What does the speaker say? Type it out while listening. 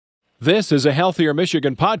This is a Healthier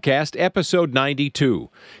Michigan podcast, episode 92.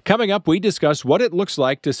 Coming up, we discuss what it looks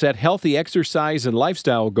like to set healthy exercise and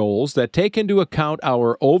lifestyle goals that take into account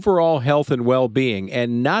our overall health and well-being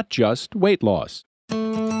and not just weight loss.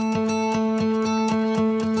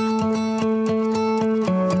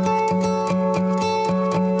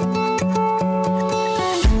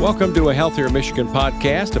 Welcome to a Healthier Michigan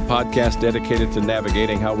podcast, a podcast dedicated to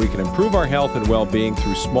navigating how we can improve our health and well-being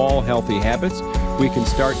through small, healthy habits we can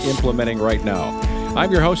start implementing right now.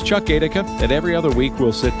 I'm your host, Chuck Gatica, and every other week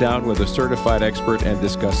we'll sit down with a certified expert and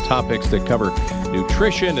discuss topics that cover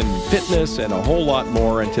nutrition and fitness and a whole lot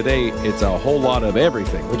more. And today it's a whole lot of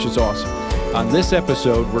everything, which is awesome. On this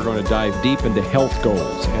episode, we're going to dive deep into health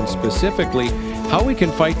goals and specifically how we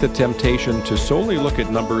can fight the temptation to solely look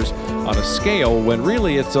at numbers on a scale when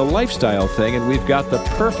really it's a lifestyle thing, and we've got the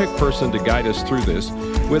perfect person to guide us through this.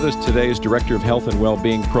 With us today is Director of Health and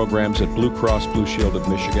Wellbeing Programs at Blue Cross Blue Shield of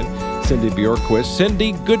Michigan, Cindy Bjorkquist.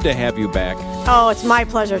 Cindy, good to have you back. Oh, it's my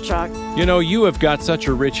pleasure, Chuck. You know, you have got such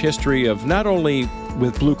a rich history of not only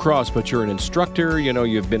with Blue Cross, but you're an instructor,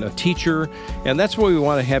 you've been a teacher, and that's what we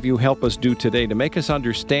want to have you help us do today to make us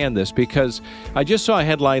understand this, because I just saw a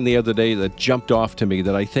headline the other day that jumped off to me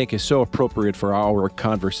that I think is so appropriate for our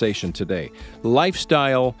conversation today.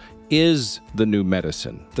 Lifestyle is the new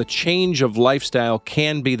medicine. The change of lifestyle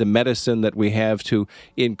can be the medicine that we have to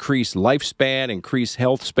increase lifespan, increase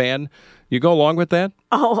health span. You go along with that?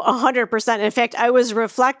 Oh, 100%. In fact, I was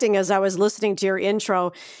reflecting as I was listening to your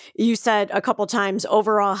intro. You said a couple times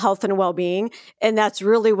overall health and well-being, and that's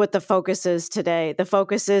really what the focus is today. The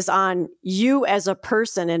focus is on you as a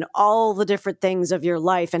person and all the different things of your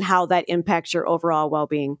life and how that impacts your overall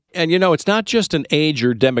well-being. And it's not just an age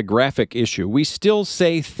or demographic issue. We still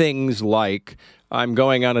say things like, I'm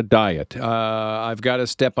going on a diet. I've got to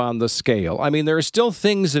step on the scale. I mean, there are still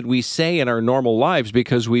things that we say in our normal lives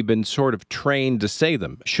because we've been sort of trained to say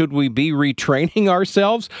them. Should we be retraining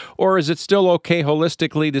ourselves, or is it still okay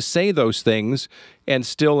holistically to say those things and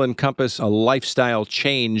still encompass a lifestyle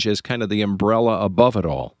change as kind of the umbrella above it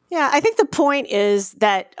all? Yeah, I think the point is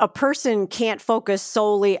that a person can't focus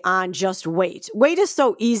solely on just weight. Weight is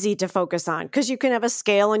so easy to focus on because you can have a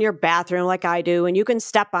scale in your bathroom like I do, and you can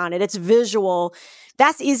step on it. It's visual.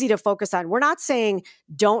 That's easy to focus on. We're not saying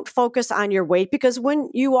don't focus on your weight, because when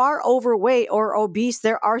you are overweight or obese,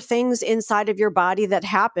 there are things inside of your body that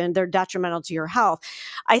happen. They're detrimental to your health.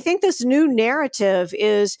 I think this new narrative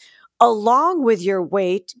is, along with your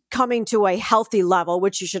weight coming to a healthy level,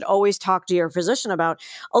 which you should always talk to your physician about,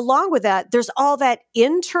 along with that, there's all that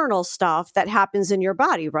internal stuff that happens in your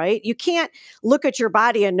body, right? You can't look at your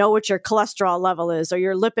body and know what your cholesterol level is or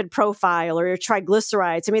your lipid profile or your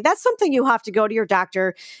triglycerides. I mean, that's something you have to go to your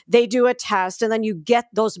doctor. They do a test, and then you get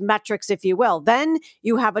those metrics, if you will. Then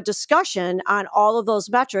you have a discussion on all of those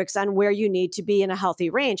metrics and where you need to be in a healthy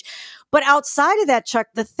range. But outside of that, Chuck,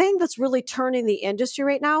 the thing that's really turning the industry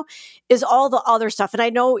right now is all the other stuff. And I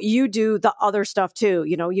know you do the other stuff too.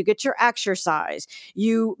 You get your exercise,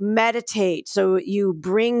 you meditate. So you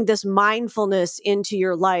bring this mindfulness into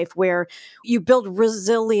your life where you build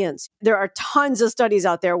resilience. There are tons of studies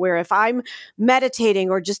out there where if I'm meditating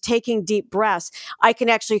or just taking deep breaths, I can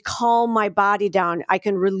actually calm my body down. I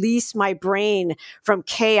can release my brain from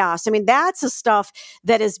chaos. I mean, that's the stuff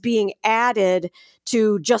that is being added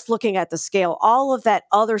to just looking at the scale, all of that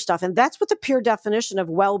other stuff. And that's what the pure definition of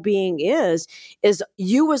well-being is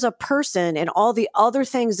you as a person and all the other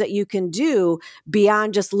things that you can do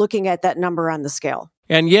beyond just looking at that number on the scale.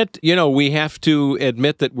 And yet, we have to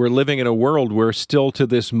admit that we're living in a world where still to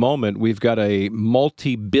this moment, we've got a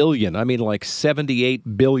multi-billion, like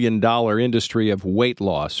 $78 billion industry of weight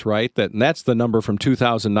loss, right? And that's the number from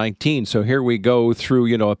 2019. So here we go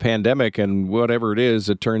through, a pandemic, and whatever it is,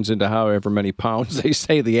 it turns into however many pounds they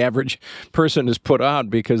say the average person has put on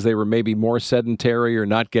because they were maybe more sedentary or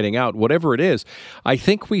not getting out. Whatever it is, I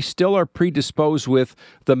think we still are predisposed with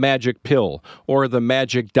the magic pill or the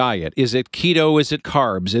magic diet. Is it keto? Is it carbs?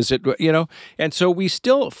 Is it, and so we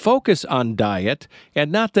still focus on diet,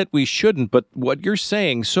 and not that we shouldn't, but what you're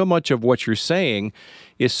saying, so much of what you're saying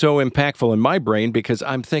is so impactful in my brain because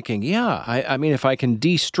I'm thinking, I mean, if I can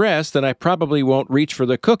de-stress, then I probably won't reach for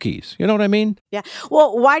the cookies. You know what I mean? Yeah.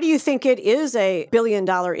 Well, why do you think it is a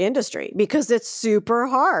billion-dollar industry? Because it's super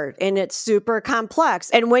hard and it's super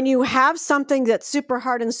complex. And when you have something that's super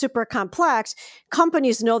hard and super complex,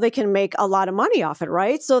 companies know they can make a lot of money off it,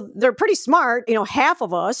 right? So they're pretty smart. Half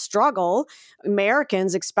of us struggle,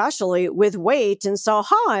 Americans especially, with weight. And so,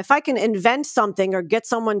 if I can invent something or get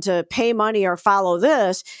someone to pay money or follow this,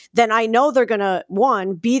 exist, then I know they're going to,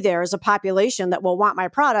 one, be there as a population that will want my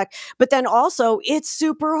product. But then also it's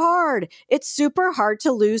super hard. It's super hard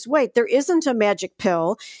to lose weight. There isn't a magic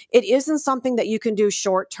pill. It isn't something that you can do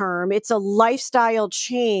short term. It's a lifestyle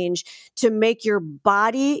change to make your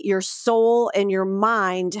body, your soul, and your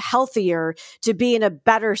mind healthier, to be in a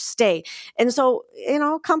better state. And so,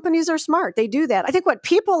 companies are smart. They do that. I think what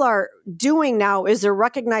people are doing now is they're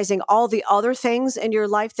recognizing all the other things in your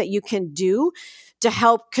life that you can do to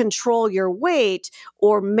help control your weight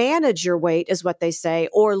or manage your weight, is what they say,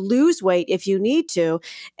 or lose weight if you need to.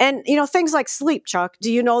 And, things like sleep, Chuck.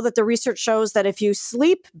 Do you know that the research shows that if you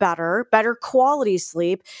sleep better quality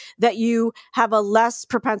sleep, that you have a less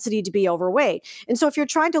propensity to be overweight? And so if you're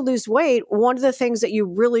trying to lose weight, one of the things that you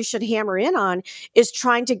really should hammer in on is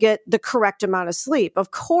trying to get the correct amount of sleep.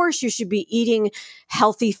 Of course, you should be eating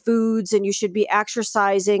healthy foods and you should be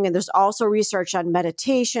exercising. And there's also research on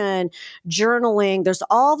meditation, journaling. There's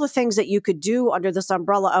all the things that you could do under this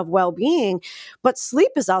umbrella of well-being, but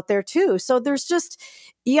sleep is out there too. So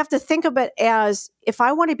you have to think of it as, if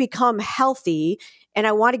I want to become healthy and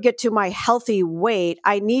I want to get to my healthy weight,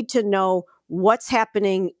 I need to know what's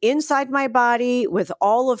happening inside my body with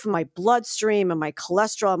all of my bloodstream and my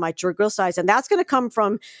cholesterol and my triglycerides. And that's going to come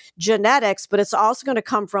from genetics, but it's also going to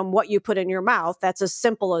come from what you put in your mouth. That's as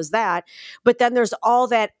simple as that. But then there's all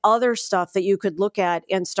that other stuff that you could look at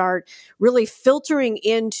and start really filtering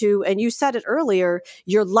into, and you said it earlier,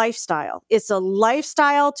 your lifestyle. It's a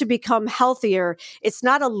lifestyle to become healthier. It's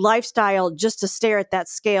not a lifestyle just to stare at that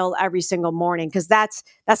scale every single morning, because that's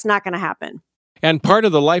not going to happen. And part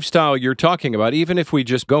of the lifestyle you're talking about, even if we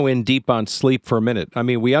just go in deep on sleep for a minute, I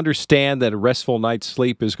mean, we understand that a restful night's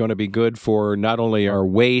sleep is going to be good for not only our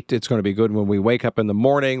weight, it's going to be good when we wake up in the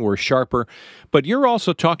morning, we're sharper, but you're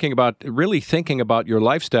also talking about really thinking about your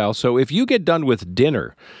lifestyle. So if you get done with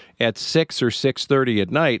dinner at 6 or 6:30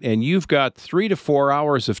 at night, and you've got 3 to 4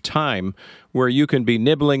 hours of time where you can be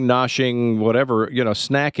nibbling, noshing, whatever,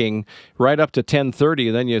 snacking right up to 10:30,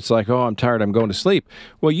 and then it's like, oh, I'm tired, I'm going to sleep.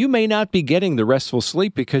 Well, you may not be getting the restful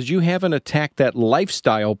sleep because you haven't attacked that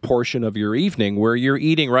lifestyle portion of your evening where you're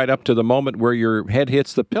eating right up to the moment where your head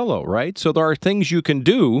hits the pillow, right? So there are things you can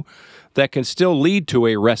do that can still lead to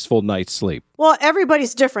a restful night's sleep. Well,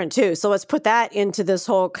 everybody's different too. So let's put that into this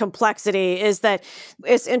whole complexity. Is that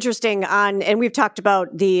it's interesting and we've talked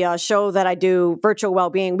about the show that I do, Virtual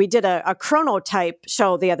Wellbeing. We did a chronotype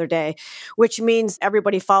show the other day, which means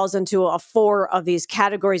everybody falls into 4 of these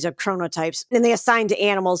categories of chronotypes, and they assign to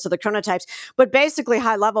animals to the chronotypes. But basically,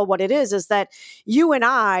 high level, what it is that you and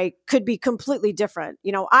I could be completely different.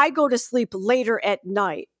 I go to sleep later at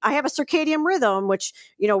night. I have a circadian rhythm, which,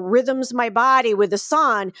 rhythms my body with the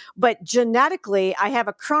sun, but genetically, I have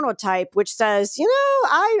a chronotype, which says,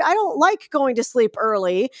 I don't like going to sleep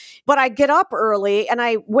early, but I get up early and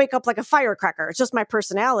I wake up like a firecracker. It's just my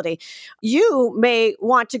personality. You may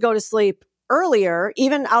want to go to sleep earlier,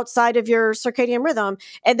 even outside of your circadian rhythm,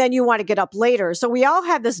 and then you want to get up later. So we all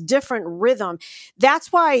have this different rhythm.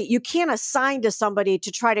 That's why you can't assign to somebody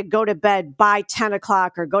to try to go to bed by 10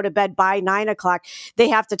 o'clock or go to bed by 9 o'clock. They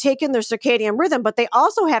have to take in their circadian rhythm, but they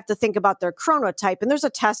also have to think about their chronotype. And there's a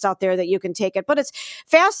test out there that you can take it. But it's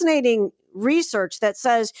fascinating research that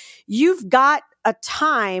says you've got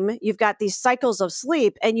these cycles of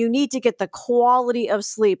sleep, and you need to get the quality of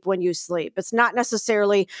sleep when you sleep. It's not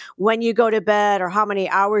necessarily when you go to bed or how many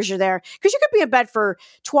hours you're there, because you could be in bed for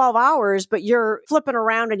 12 hours, but you're flipping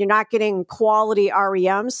around and you're not getting quality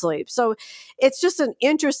REM sleep. So it's just an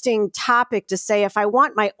interesting topic to say, if I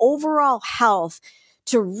want my overall health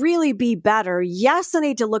to really be better, yes, I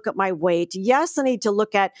need to look at my weight. Yes, I need to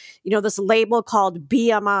look at, this label called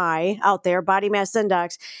BMI out there, body mass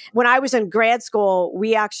index. When I was in grad school,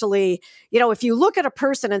 we actually, if you look at a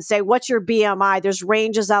person and say, what's your BMI? There's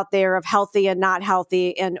ranges out there of healthy and not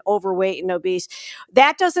healthy and overweight and obese.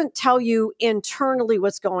 That doesn't tell you internally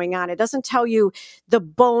what's going on. It doesn't tell you the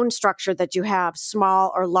bone structure that you have,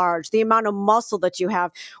 small or large, the amount of muscle that you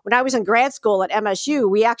have. When I was in grad school at MSU,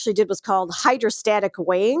 we actually did what's called hydrostatic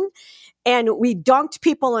weighing. And we dunked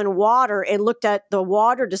people in water and looked at the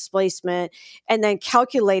water displacement and then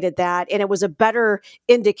calculated that. And it was a better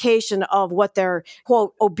indication of what their,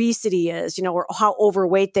 quote, obesity is, or how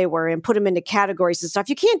overweight they were, and put them into categories and stuff.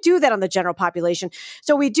 You can't do that on the general population.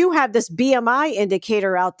 So we do have this BMI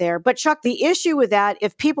indicator out there. But Chuck, the issue with that,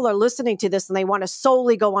 if people are listening to this and they want to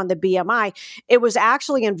solely go on the BMI, it was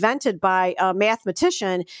actually invented by a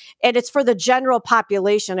mathematician, and it's for the general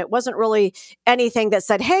population. It wasn't really anything that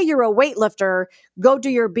said, hey, you're a weightlifter, go do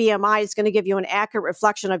your BMI. It's going to give you an accurate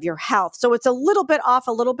reflection of your health. So it's a little bit off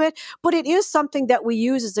a little bit, but it is something that we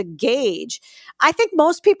use as a gauge. I think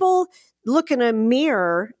most people look in a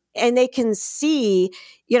mirror and they can see,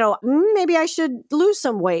 maybe I should lose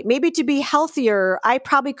some weight. Maybe to be healthier, I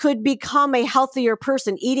probably could become a healthier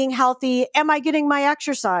person, eating healthy. Am I getting my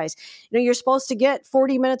exercise? You're supposed to get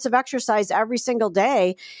 40 minutes of exercise every single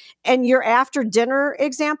day. And your after dinner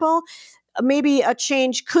example, maybe a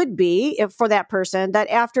change could be for that person that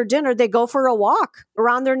after dinner, they go for a walk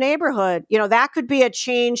around their neighborhood. That could be a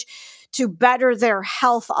change to better their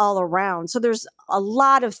health all around. So there's a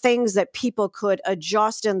lot of things that people could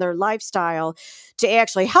adjust in their lifestyle to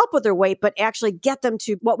actually help with their weight, but actually get them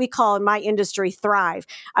to what we call in my industry, thrive.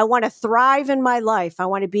 I want to thrive in my life. I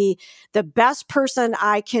want to be the best person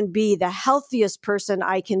I can be, the healthiest person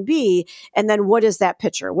I can be. And then what is that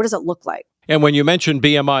picture? What does it look like? And when you mention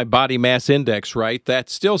BMI, body mass index, right,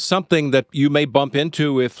 that's still something that you may bump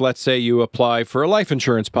into if, let's say, you apply for a life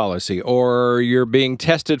insurance policy or you're being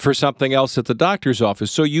tested for something else at the doctor's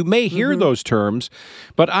office. So you may hear those terms,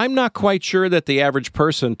 but I'm not quite sure that the average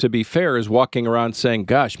person, to be fair, is walking around saying,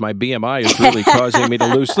 gosh, my BMI is really causing me to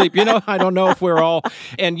lose sleep. I don't know if we're all,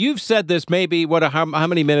 and you've said this maybe, how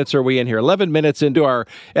many minutes are we in here? 11 minutes into our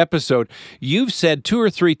episode. You've said 2 or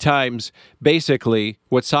 3 times, basically,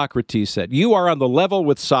 what Socrates said. You are on the level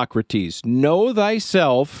with Socrates. Know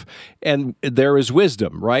thyself, and there is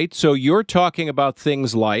wisdom, right? So you're talking about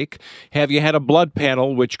things like, have you had a blood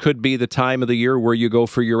panel, which could be the time of the year where you go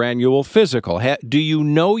for your annual physical? Do you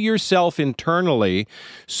know yourself internally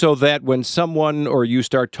so that when someone or you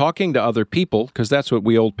start talking to other people, because that's what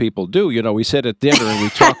we old people do, we sit at dinner and we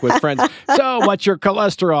talk with friends. So what's your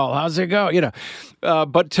cholesterol? How's it go?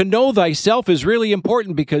 But to know thyself is really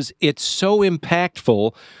important because it's so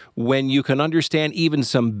impactful when you can understand even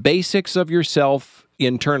some basics of yourself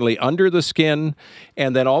internally under the skin,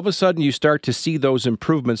 and then all of a sudden you start to see those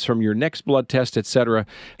improvements from your next blood test, et cetera.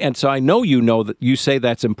 And so I know that you say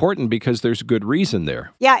that's important because there's good reason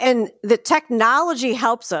there. Yeah, and the technology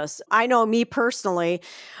helps us. I know me personally,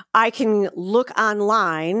 I can look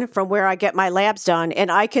online from where I get my labs done,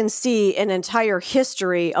 and I can see an entire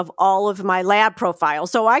history of all of my lab profiles.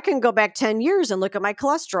 So I can go back 10 years and look at my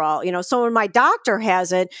cholesterol. So when my doctor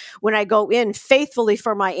has it, when I go in faithfully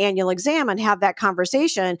for my annual exam and have that conversation,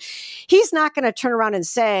 he's not going to turn around and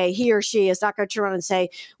say, he or she is not going to turn around and say,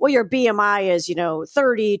 well, your BMI is,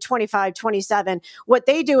 30, 25, 27. What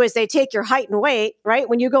they do is they take your height and weight, right?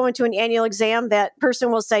 When you go into an annual exam, that person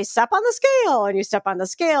will say, step on the scale, and you step on the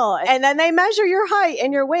scale, and then they measure your height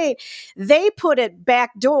and your weight. They put it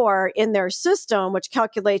backdoor in their system, which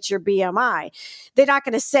calculates your BMI. They're not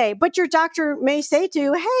going to say, but your doctor may say to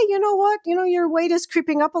you, hey, you know what? Your weight is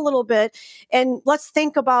creeping up a little bit. And let's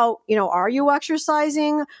think about, are you exercising?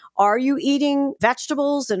 Are you eating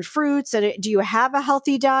vegetables and fruits? And do you have a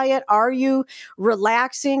healthy diet? Are you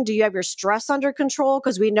relaxing? Do you have your stress under control?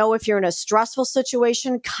 Because we know if you're in a stressful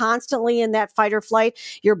situation, constantly in that fight or flight,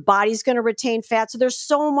 your body's going to retain fat. So there's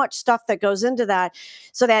so much stuff that goes into that.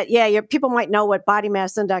 So that, people might know what body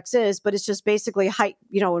mass index is, but it's just basically height,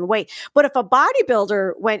 and weight. But if a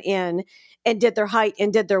bodybuilder went in and did their height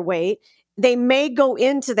and did their weight, they may go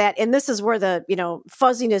into that, and this is where the,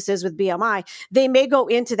 fuzziness is with BMI. They may go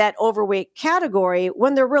into that overweight category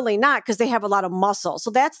when they're really not, because they have a lot of muscle. So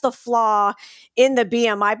that's the flaw in the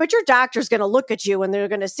BMI. But your doctor's going to look at you and they're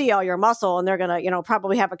going to see all your muscle, and they're going to,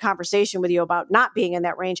 probably have a conversation with you about not being in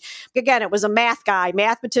that range. Again, it was a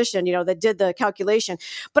mathematician, that did the calculation.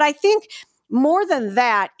 But I think more than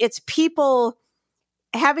that, it's people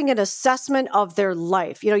having an assessment of their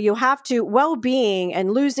life. You have to, well-being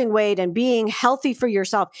and losing weight and being healthy for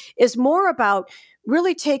yourself is more about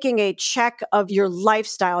really taking a check of your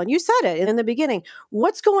lifestyle. And you said it in the beginning.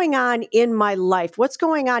 What's going on in my life? What's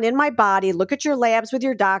going on in my body? Look at your labs with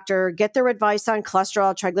your doctor, get their advice on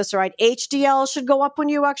cholesterol, triglyceride. HDL should go up when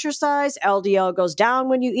you exercise. LDL goes down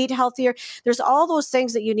when you eat healthier. There's all those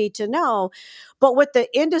things that you need to know. But what the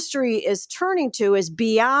industry is turning to is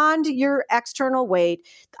beyond your external weight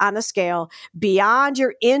on the scale, beyond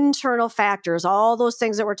your internal factors, all those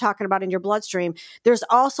things that we're talking about in your bloodstream. There's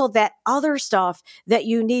also that other stuff that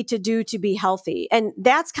you need to do to be healthy. And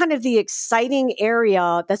that's kind of the exciting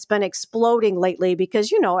area that's been exploding lately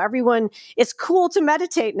because, everyone, it's cool to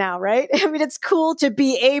meditate now, right? I mean, it's cool to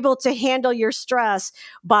be able to handle your stress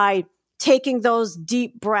by taking those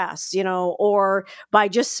deep breaths, or by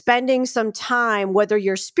just spending some time, whether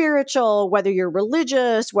you're spiritual, whether you're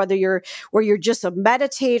religious, whether you're just a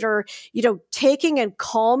meditator, taking and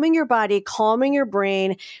calming your body, calming your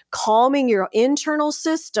brain, calming your internal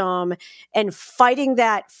system, and fighting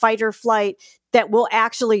that fight or flight that will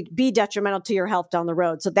actually be detrimental to your health down the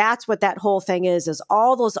road. So that's what that whole thing is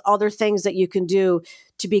all those other things that you can do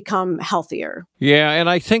to become healthier. Yeah, and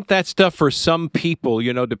I think that stuff for some people,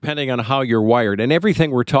 depending on how you're wired and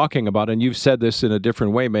everything we're talking about, and you've said this in a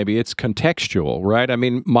different way, maybe it's contextual, right? I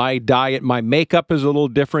mean, my diet, my makeup is a little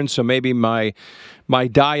different, so maybe my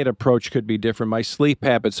diet approach could be different. My sleep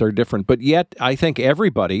habits are different. But yet, I think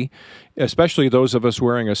everybody, especially those of us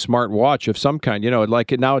wearing a smart watch of some kind,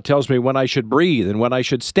 now it tells me when I should breathe and when I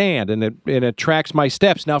should stand, and it tracks my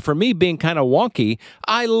steps. Now, for me, being kind of wonky,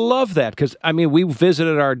 I love that because, we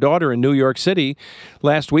visited our daughter in New York City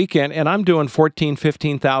last weekend, and I'm doing 14,000,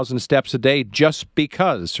 15,000 steps a day just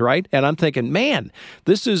because, right? And I'm thinking, man,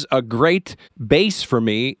 this is a great base for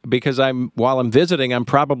me because while I'm visiting, I'm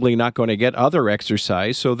probably not going to get other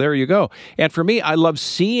exercise. So there you go. And for me, I love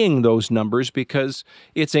seeing those numbers because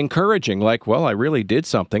it's encouraging. Like, well, I really did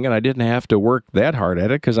something and I didn't have to work that hard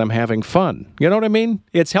at it because I'm having fun. You know what I mean?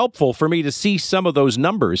 It's helpful for me to see some of those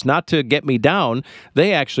numbers, not to get me down.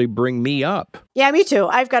 They actually bring me up. Yeah, me too.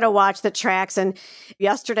 I've got a watch that tracks. And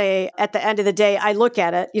yesterday, at the end of the day, I look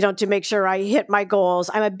at it, to make sure I hit my goals.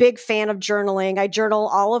 I'm a big fan of journaling. I journal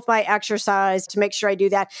all of my exercise to make sure I do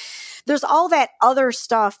that. There's all that other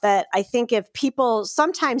stuff that I think if people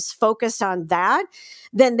sometimes focused on that,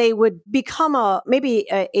 then they would become maybe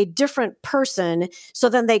a different person. So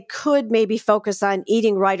then they could maybe focus on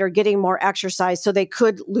eating right or getting more exercise so they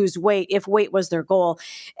could lose weight if weight was their goal.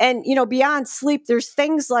 And, beyond sleep, there's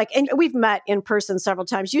things like, and we've met in person several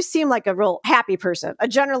times, you seem like a real happy person, a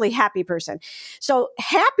generally happy person. So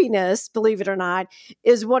happiness, believe it or not,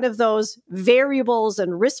 is one of those variables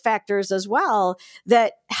and risk factors as well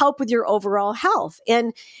that help with your overall health.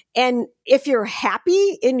 And if you're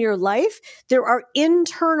happy in your life, there are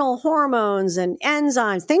internal hormones and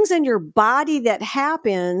enzymes, things in your body that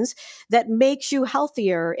happens that makes you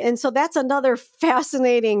healthier. And so that's another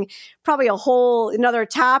fascinating, probably another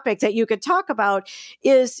topic that you could talk about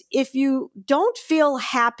is if you don't feel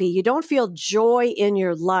happy, you don't feel joy in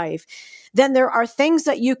your life, then there are things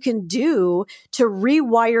that you can do to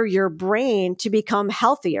rewire your brain to become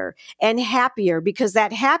healthier and happier because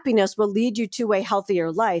that happiness will lead you to a healthier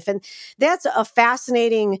life. And that's a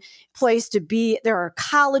fascinating place to be. There are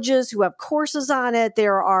colleges who have courses on it.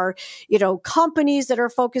 There are, companies that are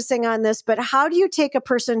focusing on this. But how do you take a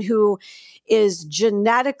person who is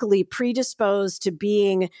genetically predisposed to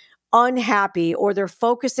being unhappy, or they're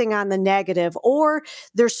focusing on the negative, or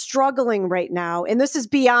they're struggling right now? And this is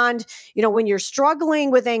beyond, when you're struggling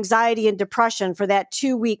with anxiety and depression for that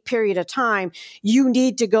 2-week period of time, you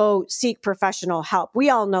need to go seek professional help. We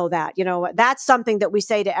all know that, that's something that we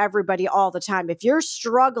say to everybody all the time. If you're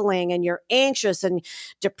struggling and you're anxious and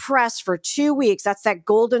depressed for 2 weeks, that's that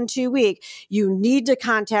golden 2 week, you need to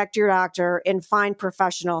contact your doctor and find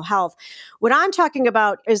professional help. What I'm talking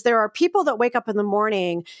about is there are people that wake up in the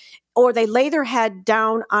morning or they lay their head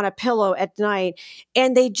down on a pillow at night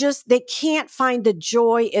and they can't find the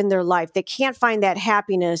joy in their life. They can't find that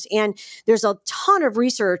happiness. And there's a ton of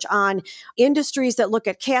research on industries that look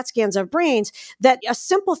at CAT scans of brains that a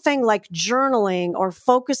simple thing like journaling or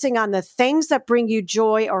focusing on the things that bring you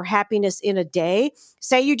joy or happiness in a day.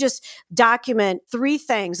 Say you just document 3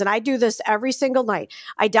 things, and I do this every single night.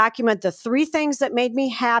 I document the 3 things that made me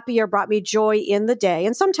happy or brought me joy in the day.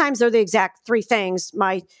 And sometimes they're the exact 3 things.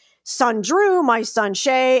 My son Drew, my son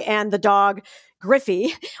Shay, and the dog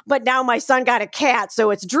Griffey. But now my son got a cat.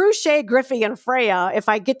 So it's Drew, Shay, Griffey, and Freya if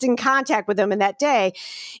I get in contact with them in that day.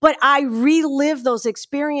 But I relive those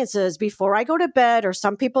experiences before I go to bed, or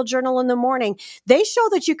some people journal in the morning. They show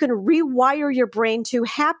that you can rewire your brain to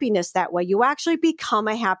happiness that way. You actually become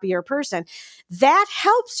a happier person. That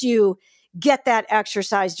helps you get that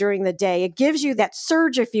exercise during the day. It gives you that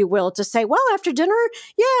surge, if you will, to say, well, after dinner,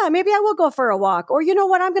 yeah, maybe I will go for a walk. Or you know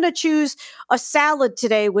what? I'm going to choose a salad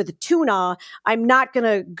today with tuna. I'm not going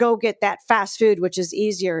to go get that fast food, which is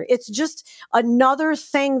easier. It's just another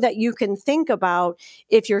thing that you can think about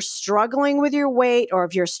if you're struggling with your weight or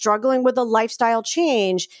if you're struggling with a lifestyle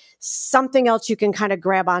change. Something else you can kind of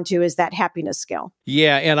grab onto is that happiness scale.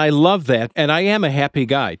 Yeah, and I love that. And I am a happy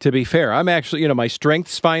guy, to be fair. I'm actually, my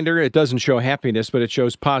strengths finder, it doesn't show happiness, but it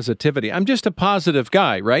shows positivity. I'm just a positive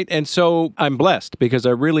guy, right? And so I'm blessed because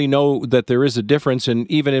I really know that there is a difference. And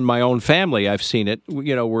even in my own family, I've seen it,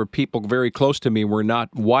 where people very close to me were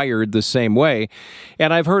not wired the same way.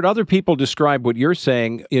 And I've heard other people describe what you're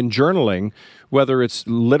saying in journaling, whether it's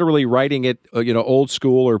literally writing it, old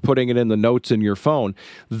school, or putting it in the notes in your phone.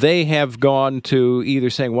 They have gone to either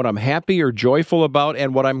saying what I'm happy or joyful about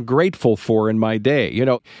and what I'm grateful for in my day.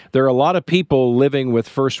 There are a lot of people living with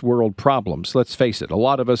first world problems. Let's face it. A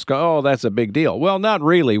lot of us go, oh, that's a big deal. Well, not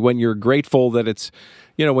really when you're grateful that it's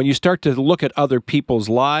when you start to look at other people's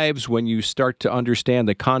lives, when you start to understand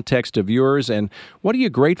the context of yours, and what are you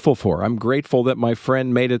grateful for? I'm grateful that my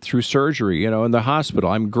friend made it through surgery, in the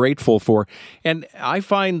hospital. I'm grateful for, and I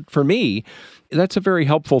find for me, that's a very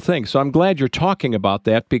helpful thing. So I'm glad you're talking about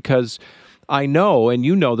that, because I know, and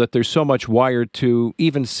you know, that there's so much wired to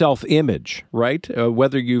even self-image, right?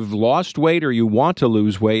 Whether you've lost weight or you want to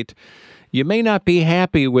lose weight, you may not be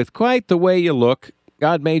happy with quite the way you look.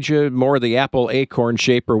 God made you more the apple acorn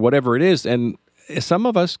shape or whatever it is. And some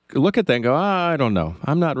of us look at that and go, I don't know.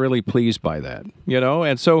 I'm not really pleased by that,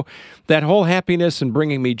 And so that whole happiness and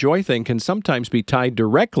bringing me joy thing can sometimes be tied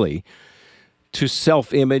directly to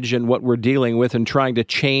self-image and what we're dealing with and trying to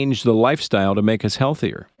change the lifestyle to make us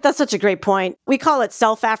healthier. That's such a great point. We call it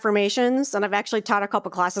self-affirmations, and I've actually taught a couple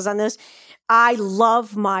classes on this. I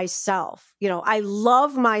love myself. I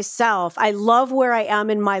love myself. I love where I am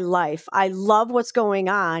in my life. I love what's going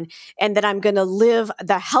on, and that I'm going to live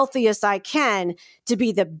the healthiest I can to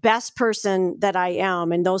be the best person that I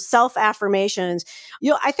am. And those self-affirmations,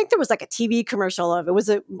 I think there was like a TV commercial it was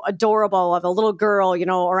adorable of a little girl,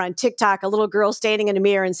 or on TikTok, a little girl standing in a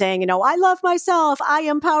mirror and saying, I love myself. I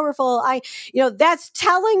am powerful. That's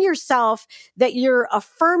telling yourself that you're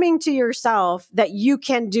affirming to yourself that you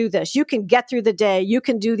can do this. You can get through the day. You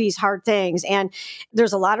can do these hard things. And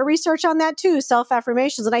there's a lot of research on that too,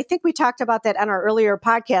 self-affirmations. And I think we talked about that on our earlier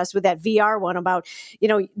podcast with that VR one about,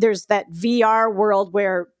 there's that VR world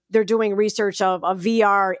where they're doing research of a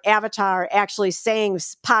VR avatar actually saying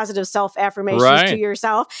positive self-affirmations to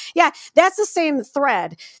yourself. Yeah, that's the same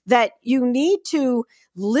thread, that you need to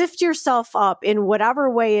lift yourself up in whatever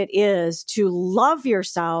way it is, to love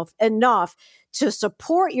yourself enough to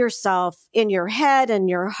support yourself in your head and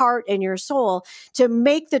your heart and your soul to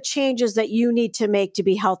make the changes that you need to make to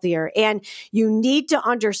be healthier. And you need to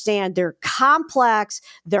understand they're complex,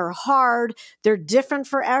 they're hard, they're different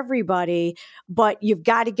for everybody, but you've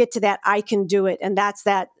got to get to that I can do it. And that's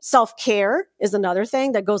that self-care is another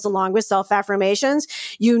thing that goes along with self-affirmations.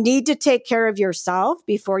 You need to take care of yourself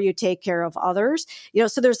before you take care of others.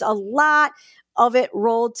 So there's a lot of it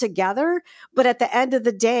rolled together. But at the end of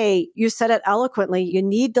the day, you said it eloquently, you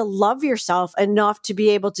need to love yourself enough to be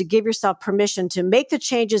able to give yourself permission to make the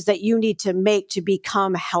changes that you need to make to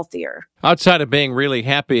become healthier. Outside of being really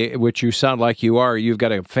happy, which you sound like you are, you've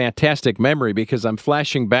got a fantastic memory, because I'm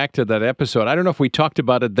flashing back to that episode. I don't know if we talked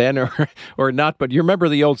about it then or not, but you remember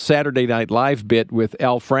the old Saturday Night Live bit with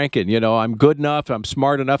Al Franken, I'm good enough, I'm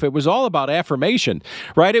smart enough. It was all about affirmation,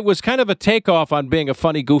 right? It was kind of a takeoff on being a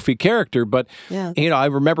funny, goofy character, but, I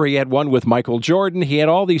remember he had one with Michael Jordan. He had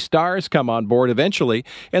all these stars come on board eventually,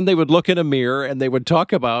 and they would look in a mirror and they would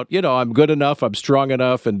talk about, I'm good enough, I'm strong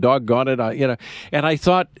enough, and doggone it, and I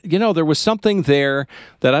thought, there was something there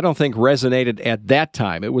that I don't think resonated at that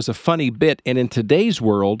time. It was a funny bit. And in today's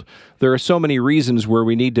world, there are so many reasons where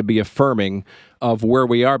we need to be affirming of where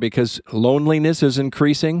we are, because loneliness is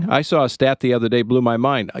increasing. I saw a stat the other day, blew my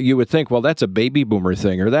mind. You would think, well, that's a baby boomer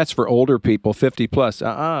thing, or that's for older people, 50 plus.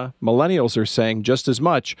 Millennials are saying just as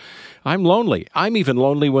much. I'm lonely. I'm even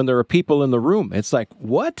lonely when there are people in the room. It's like,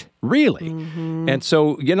 what? Really? Mm-hmm. And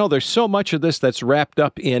so, there's so much of this that's wrapped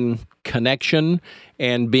up in connection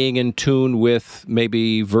and being in tune with,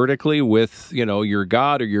 maybe vertically with, your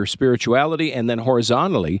God or your spirituality, and then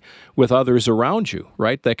horizontally with others around you,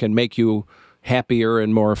 right? That can make you happier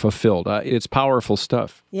and more fulfilled. It's powerful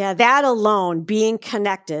stuff. Yeah, that alone, being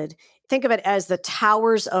connected, think of it as the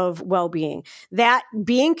towers of well-being. That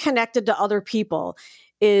being connected to other people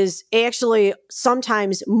is actually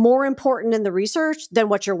sometimes more important in the research than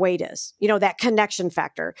what your weight is. That connection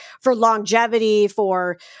factor for longevity,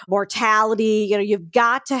 for mortality, you've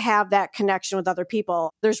got to have that connection with other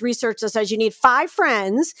people. There's research that says you need 5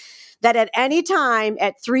 friends that at any time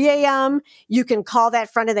at 3 a.m., you can call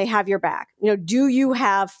that friend and they have your back. Do you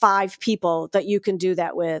have 5 people that you can do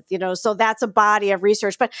that with? So that's a body of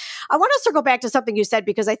research. But I want to circle back to something you said,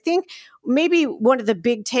 because I think maybe one of the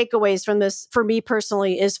big takeaways from this, for me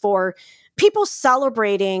personally, is for people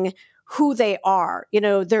celebrating who they are,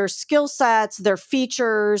 their skill sets, their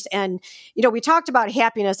features. And, we talked about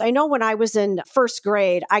happiness. I know when I was in first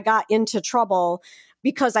grade, I got into trouble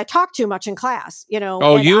because I talked too much in class,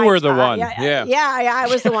 Oh, you were the one. Yeah, I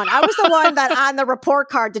was the one. I was the one that on the report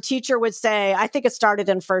card, the teacher would say, I think it started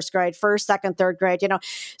in first grade, first, second, third grade,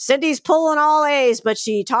 Cindy's pulling all A's, but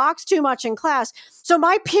she talks too much in class. So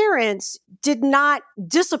my parents did not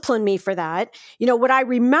discipline me for that. What I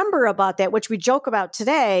remember about that, which we joke about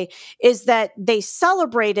today, is that they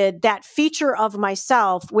celebrated that feature of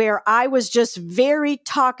myself where I was just very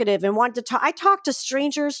talkative and wanted to talk. I talked to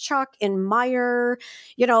strangers, Chuck, in Meyer.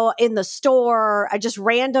 in the store, I just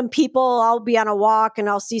random people. I'll be on a walk and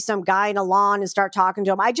I'll see some guy in a lawn and start talking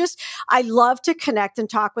to him. I love to connect and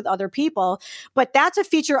talk with other people, but that's a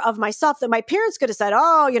feature of myself that my parents could have said,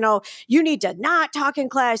 oh, you need to not talk in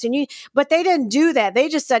class. But they didn't do that. They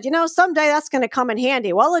just said, someday that's going to come in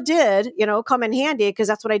handy. Well, it did, come in handy because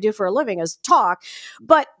that's what I do for a living is talk.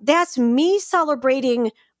 But that's me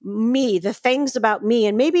celebrating me, the things about me.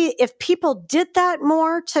 And maybe if people did that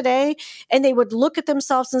more today and they would look at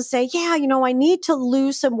themselves and say, yeah, I need to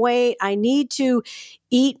lose some weight. I need to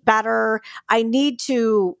eat better. I need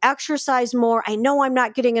to exercise more. I know I'm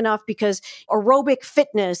not getting enough because aerobic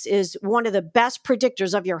fitness is one of the best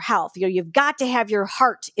predictors of your health. You've got to have your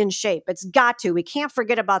heart in shape. It's got to. We can't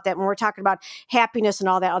forget about that when we're talking about happiness and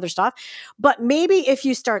all that other stuff. But maybe if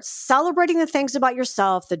you start celebrating the things about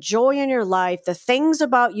yourself, the joy in your life, the things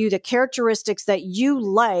about you, the characteristics that you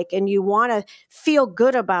like and you want to feel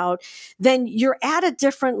good about, then you're at a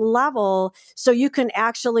different level so you can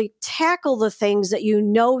actually tackle the things that you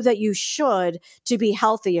know that you should to be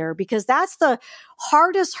healthier, because that's the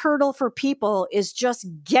hardest hurdle for people is just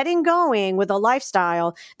getting going with a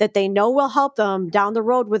lifestyle that they know will help them down the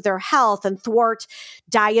road with their health and thwart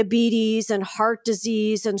diabetes and heart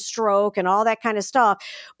disease and stroke and all that kind of stuff.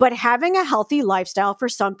 But having a healthy lifestyle for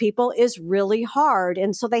some people is really hard.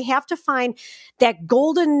 And so they have to find that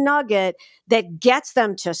golden nugget that gets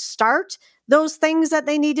them to start those things that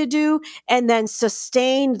they need to do and then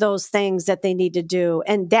sustain those things that they need to do.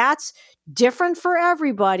 And that's different for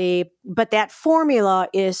everybody, but that formula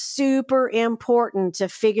is super important to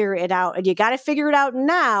figure it out. And you got to figure it out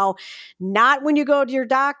now, not when you go to your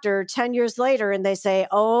doctor 10 years later and they say,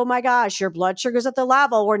 oh my gosh, your blood sugar's at the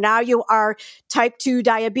level where now you are type 2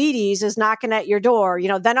 diabetes is knocking at your door.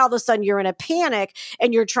 Then all of a sudden you're in a panic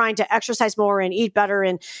and you're trying to exercise more and eat better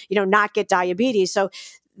and, not get diabetes. So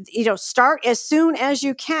start as soon as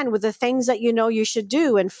you can with the things that you should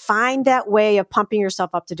do and find that way of pumping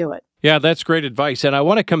yourself up to do it. Yeah, that's great advice. And I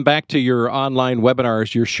want to come back to your online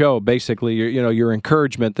webinars, your show, basically, your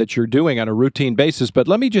encouragement that you're doing on a routine basis. But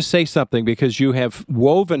let me just say something, because you have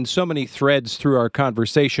woven so many threads through our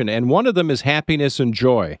conversation, and one of them is happiness and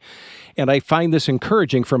joy. And I find this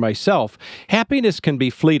encouraging for myself. Happiness can be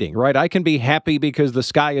fleeting, right? I can be happy because the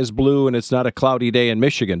sky is blue and it's not a cloudy day in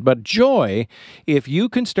Michigan. But joy, if you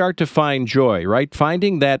can start to find joy, right?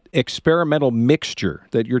 Finding that experimental mixture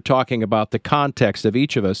that you're talking about, the context of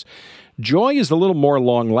each of us, joy is a little more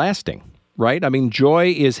long-lasting. Right? I mean,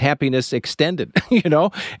 joy is happiness extended,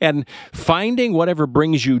 and finding whatever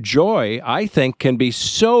brings you joy, I think, can be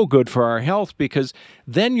so good for our health, because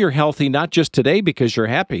then you're healthy, not just today because you're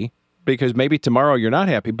happy, because maybe tomorrow you're not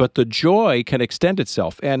happy, but the joy can extend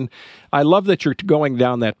itself. And I love that you're going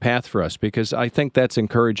down that path for us, because I think that's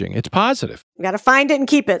encouraging. It's positive. You got to find it and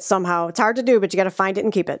keep it somehow. It's hard to do, but you got to find it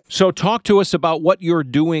and keep it. So talk to us about what you're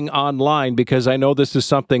doing online, because I know this is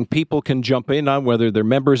something people can jump in on, whether they're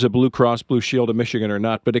members of Blue Cross Blue Shield of Michigan or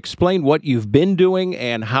not. But explain what you've been doing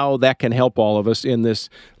and how that can help all of us in this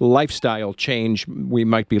lifestyle change we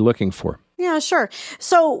might be looking for. Yeah, sure.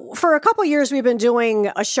 So for a couple of years, we've been doing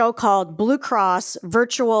a show called Blue Cross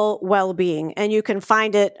Virtual Wellbeing, and you can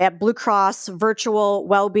find it at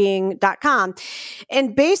bluecrossvirtualwellbeing.com.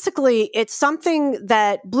 And basically, it's something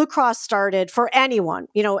that Blue Cross started for anyone,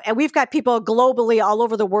 and we've got people globally all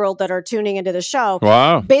over the world that are tuning into the show.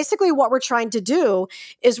 Wow. Basically, what we're trying to do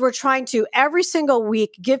is we're trying to every single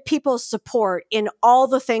week give people support in all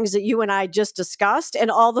the things that you and I just discussed and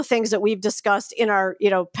all the things that we've discussed in our,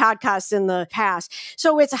 podcasts in the past.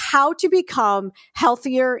 So it's how to become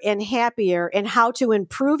healthier and happier and how to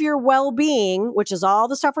improve your well-being, which is all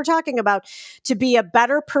the stuff we're talking about, to be a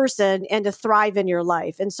better person and to thrive in your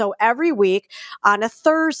life. And so every week on a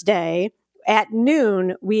Thursday, at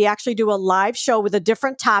noon, we actually do a live show with a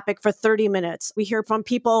different topic for 30 minutes. We hear from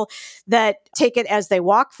people that take it as they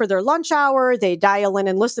walk for their lunch hour. They dial in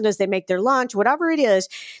and listen as they make their lunch, whatever it is.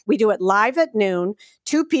 We do it live at noon,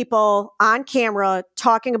 2 people on camera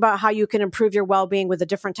talking about how you can improve your well-being with a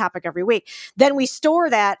different topic every week. Then we store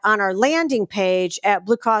that on our landing page at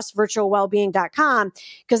bluecrossvirtualwellbeing.com,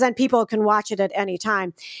 because then people can watch it at any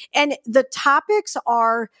time. And the topics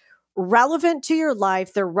are relevant to your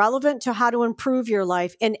life. They're relevant to how to improve your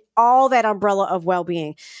life. And all that umbrella of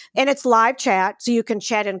well-being. And it's live chat, so you can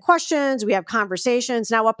chat in questions. We have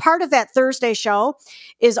conversations. Now, a part of that Thursday show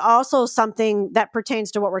is also something that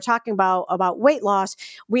pertains to what we're talking about weight loss.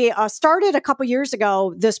 We started a couple years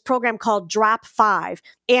ago this program called Drop 5.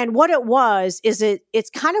 And what it was is it's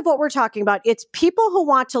kind of what we're talking about. It's people who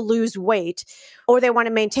want to lose weight or they want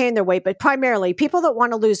to maintain their weight, but primarily people that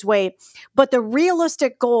want to lose weight. But the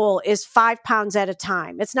realistic goal is 5 pounds at a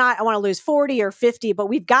time. It's not, I want to lose 40 or 50, but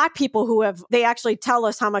we've got people who they actually tell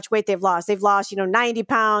us how much weight they've lost. They've lost, 90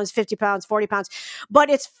 pounds, 50 pounds, 40 pounds, but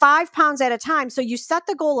it's 5 pounds at a time. So you set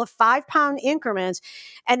the goal of 5 pound increments.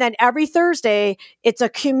 And then every Thursday, it's a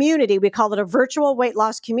community. We call it a virtual weight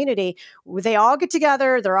loss community. They all get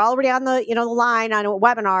together. They're already on the, the line on a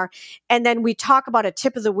webinar. And then we talk about a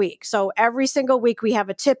tip of the week. So every single week we have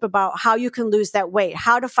a tip about how you can lose that weight,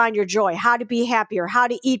 how to find your joy, how to be happier, how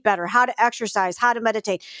to eat better, how to exercise, how to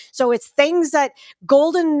meditate. So it's things that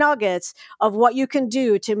golden nuggets of what you can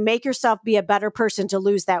do to make yourself be a better person to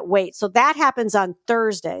lose that weight. So that happens on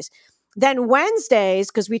Thursdays. Then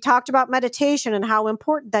Wednesdays, because we talked about meditation and how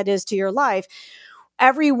important that is to your life.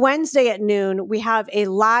 Every Wednesday at noon, we have a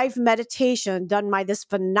live meditation done by this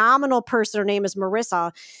phenomenal person. Her name is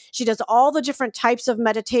Marissa. She does all the different types of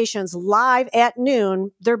meditations live at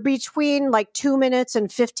noon. They're between like 2 minutes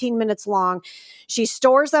and 15 minutes long. She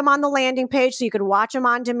stores them on the landing page so you can watch them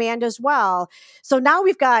on demand as well. So now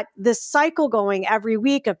we've got this cycle going every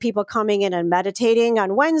week of people coming in and meditating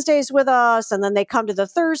on Wednesdays with us. And then they come to the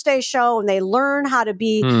Thursday show and they learn how to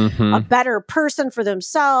be a better person for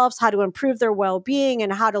themselves, how to improve their well-being,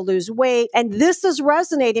 and how to lose weight. And this is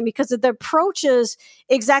resonating because the approach is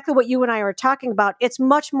exactly what you and I are talking about. It's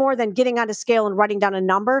much more than getting on a scale and writing down a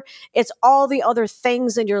number. It's all the other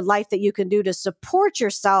things in your life that you can do to support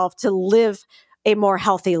yourself to live a more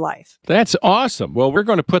healthy life. That's awesome. Well, we're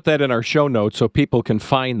going to put that in our show notes so people can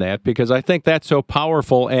find that, because I think that's so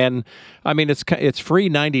powerful. And I mean, it's free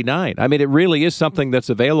 99. I mean, it really is something that's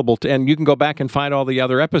available and you can go back and find all the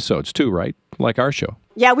other episodes too, right? Like our show.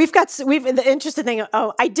 Yeah, we've the interesting thing.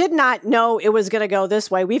 Oh, I did not know it was going to go this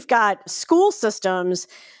way. We've got school systems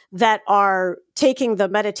that are taking the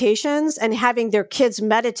meditations and having their kids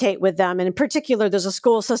meditate with them. And in particular, there's a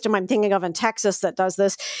school system I'm thinking of in Texas that does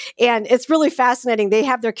this. And it's really fascinating. They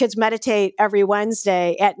have their kids meditate every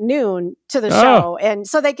Wednesday at noon to the show. And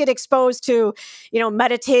so they get exposed to,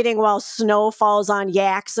 meditating while snow falls on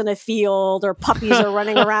yaks in a field or puppies are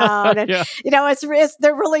running around. And,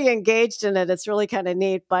 they're really engaged in it. It's really kind of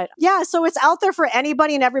neat. But yeah, so it's out there for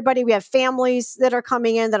anybody and everybody. We have families that are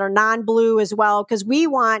coming in that are non-blue as well, because we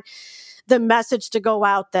want the message to go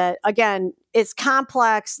out that, again, it's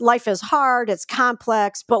complex. Life is hard. It's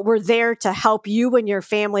complex, but we're there to help you and your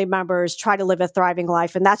family members try to live a thriving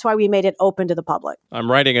life. And that's why we made it open to the public.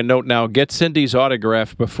 I'm writing a note now. Get Cindy's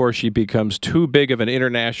autograph before she becomes too big of an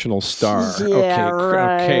international star.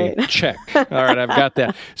 Right. Okay, check. All right, I've got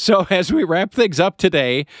that. So as we wrap things up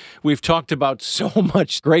today, we've talked about so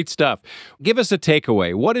much great stuff. Give us a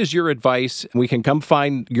takeaway. What is your advice? We can come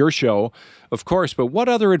find your show, of course, but what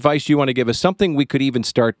other advice do you want to give us? Something we could even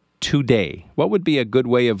start today. What would be a good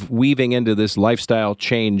way of weaving into this lifestyle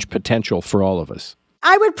change potential for all of us?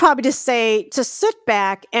 I would probably just say to sit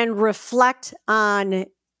back and reflect on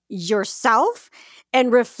yourself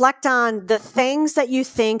and reflect on the things that you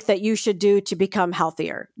think that you should do to become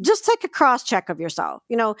healthier. Just take a cross check of yourself.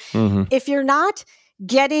 If you're not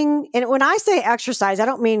getting, and when I say exercise, I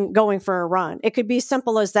don't mean going for a run. It could be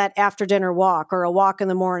simple as that after dinner walk or a walk in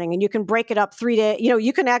the morning. And you can break it up 3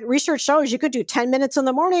 days. Research shows you could do 10 minutes in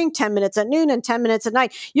the morning, 10 minutes at noon, and 10 minutes at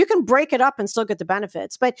night. You can break it up and still get the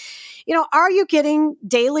benefits. But, are you getting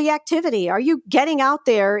daily activity? Are you getting out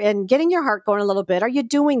there and getting your heart going a little bit? Are you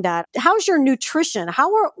doing that? How's your nutrition?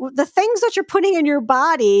 How are the things that you're putting in your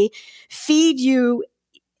body feed you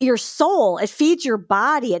your soul? It feeds your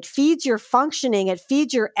body. It feeds your functioning. It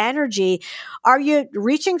feeds your energy. Are you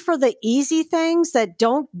reaching for the easy things that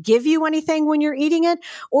don't give you anything when you're eating it?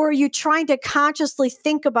 Or are you trying to consciously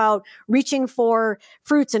think about reaching for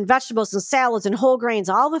fruits and vegetables and salads and whole grains,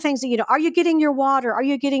 all the things that are you getting your water? Are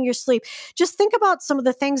you getting your sleep? Just think about some of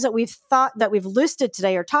the things that we've listed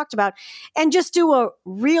today or talked about, and just do a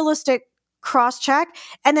realistic cross-check,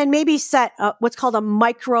 and then maybe set what's called a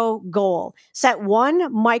micro goal. Set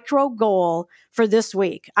one micro goal for this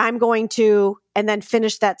week. I'm going to, and then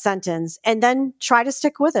finish that sentence, and then try to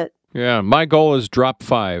stick with it. Yeah, my goal is drop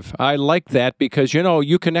 5. I like that because,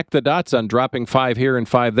 you connect the dots on dropping 5 here and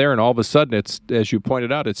 5 there, and all of a sudden it's, as you pointed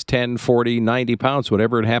out, it's 10, 40, 90 pounds,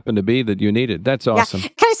 whatever it happened to be that you needed. That's awesome. Yeah.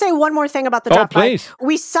 Can I say one more thing about the drop 5? Please.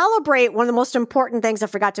 We celebrate, one of the most important things I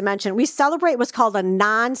forgot to mention, we celebrate what's called a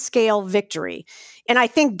non-scale victory. And I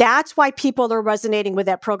think that's why people are resonating with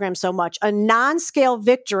that program so much. A non-scale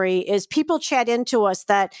victory is people chat into us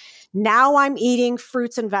that now I'm eating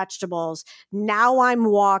fruits and vegetables. Now I'm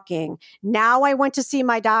walking. Now I went to see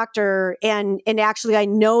my doctor and actually I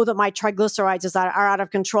know that my triglycerides are out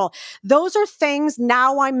of control. Those are things.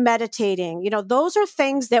 Now I'm meditating. Those are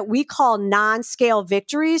things that we call non-scale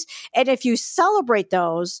victories. And if you celebrate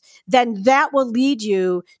those, then that will lead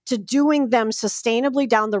you to doing them sustainably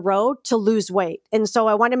down the road to lose weight. And so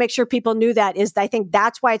I want to make sure people knew that I think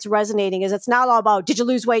that's why it's resonating is it's not all about, did you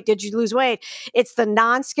lose weight? Did you lose weight? It's the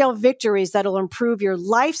non-scale victories that'll improve your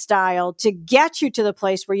lifestyle to get you to the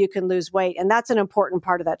place where you can lose weight. And that's an important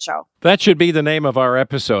part of that show. That should be the name of our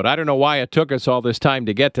episode. I don't know why it took us all this time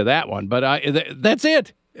to get to that one, but that's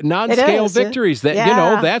it. Non-scale victories.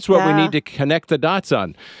 That's what we need to connect the dots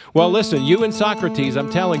on. Well, listen, you and Socrates, I'm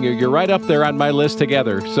telling you, you're right up there on my list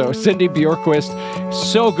together. So Cindy Bjorkquist,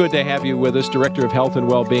 so good to have you with us, Director of Health and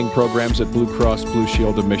Wellbeing Programs at Blue Cross Blue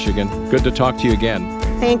Shield of Michigan. Good to talk to you again.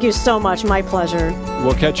 Thank you so much. My pleasure.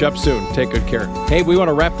 We'll catch up soon. Take good care. Hey, we want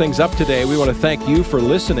to wrap things up today. We want to thank you for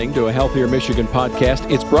listening to a Healthier Michigan podcast.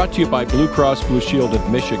 It's brought to you by Blue Cross Blue Shield of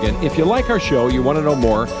Michigan. If you like our show, you want to know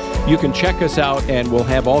more, you can check us out, and we'll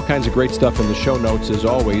have all kinds of great stuff in the show notes as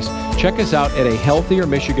always. Check us out at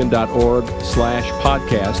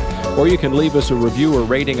ahealthiermichigan.org/podcast, or you can leave us a review or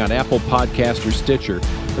rating on Apple Podcast or Stitcher.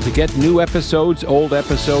 But to get new episodes, old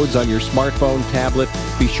episodes on your smartphone, tablet,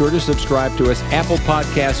 be sure to subscribe to us, Apple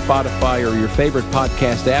Podcast, Spotify, or your favorite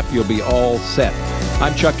podcast app. You'll be all set.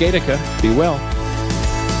 I'm Chuck Gatica. Be well.